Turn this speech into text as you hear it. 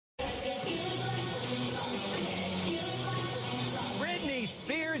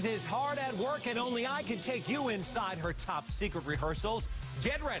work, and only I can take you inside her top secret rehearsals.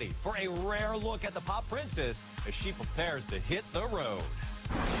 Get ready for a rare look at the pop princess as she prepares to hit the road.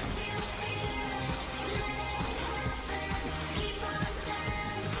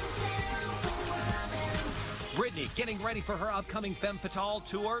 Britney getting ready for her upcoming Femme Fatale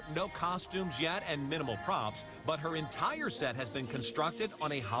tour. No costumes yet and minimal props, but her entire set has been constructed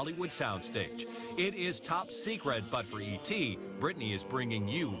on a Hollywood soundstage. It is top secret, but for E.T., Britney is bringing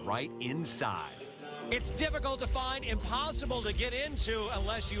you right inside. It's difficult to find, impossible to get into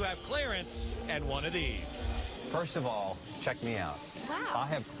unless you have clearance and one of these. First of all, check me out. Wow. I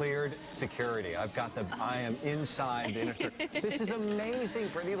have cleared security. I am inside the inner circle. This is amazing,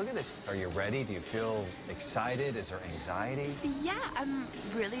 Britney. Look at this. Are you ready? Do you feel excited? Is there anxiety? Yeah, I'm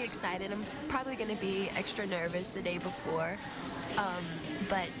really excited. I'm probably going to be extra nervous the day before.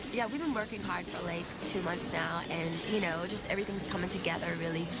 But yeah, we've been working hard for like 2 months now, and you know, just everything's coming together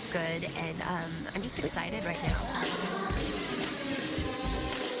really good, and I'm just excited right now.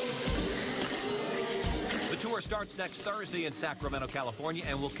 The tour starts next Thursday in Sacramento, California,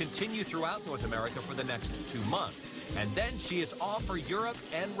 and will continue throughout North America for the next 2 months. And then she is off for Europe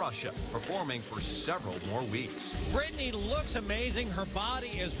and Russia, performing for several more weeks. Britney looks amazing. Her body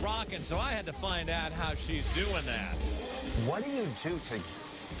is rocking, so I had to find out how she's doing that. What do you do to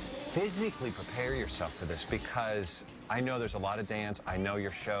physically prepare yourself for this? Because I know there's a lot of dance. I know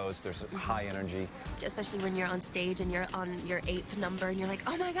your shows. There's high energy. Especially when you're on stage and you're on your 8th number and you're like,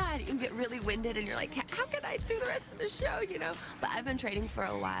 oh my God, you get really winded and you're like, how can I do the rest of the show, you know? But I've been training for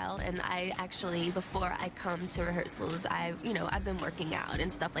a while, and I actually, before I come to rehearsals, I've been working out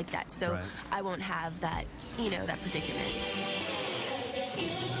and stuff like that. So Right. I won't have that, that predicament.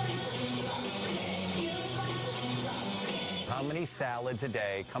 How many salads a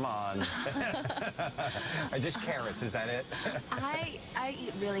day? Come on. Or just carrots, is that it? I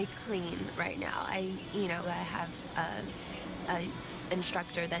eat really clean right now. I have an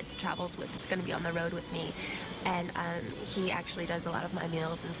instructor that travels with, is going to be on the road with me, and he actually does a lot of my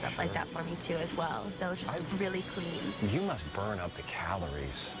meals and stuff like that for me too as well. So just really clean. You must burn up the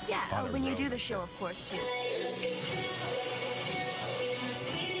calories. Yeah, on a when you road do the like show, that. of course, too.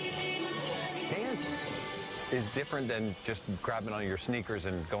 Dance is different than just grabbing on your sneakers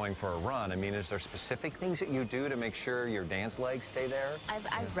and going for a run. I mean, is there specific things that you do to make sure your dance legs stay there?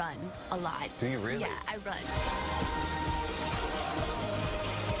 I run a lot. Do you really? Yeah, I run.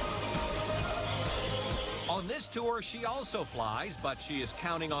 On this tour, she also flies, but she is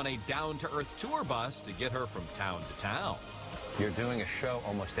counting on a down-to-earth tour bus to get her from town to town. You're doing a show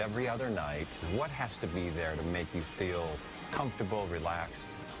almost every other night. What has to be there to make you feel comfortable, relaxed?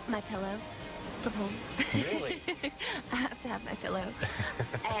 My pillow from home. Really? I have to have my pillow.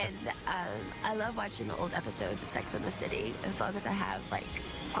 And I love watching old episodes of Sex and the City. As long as I have like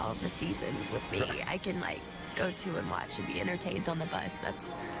all of the seasons with me, I can like go to and watch and be entertained on the bus.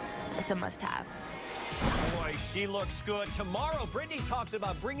 That's a must-have. Boy, she looks good. Tomorrow, Britney talks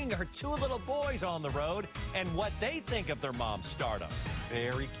about bringing her 2 little boys on the road and what they think of their mom's stardom.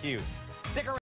 Very cute. Stick around.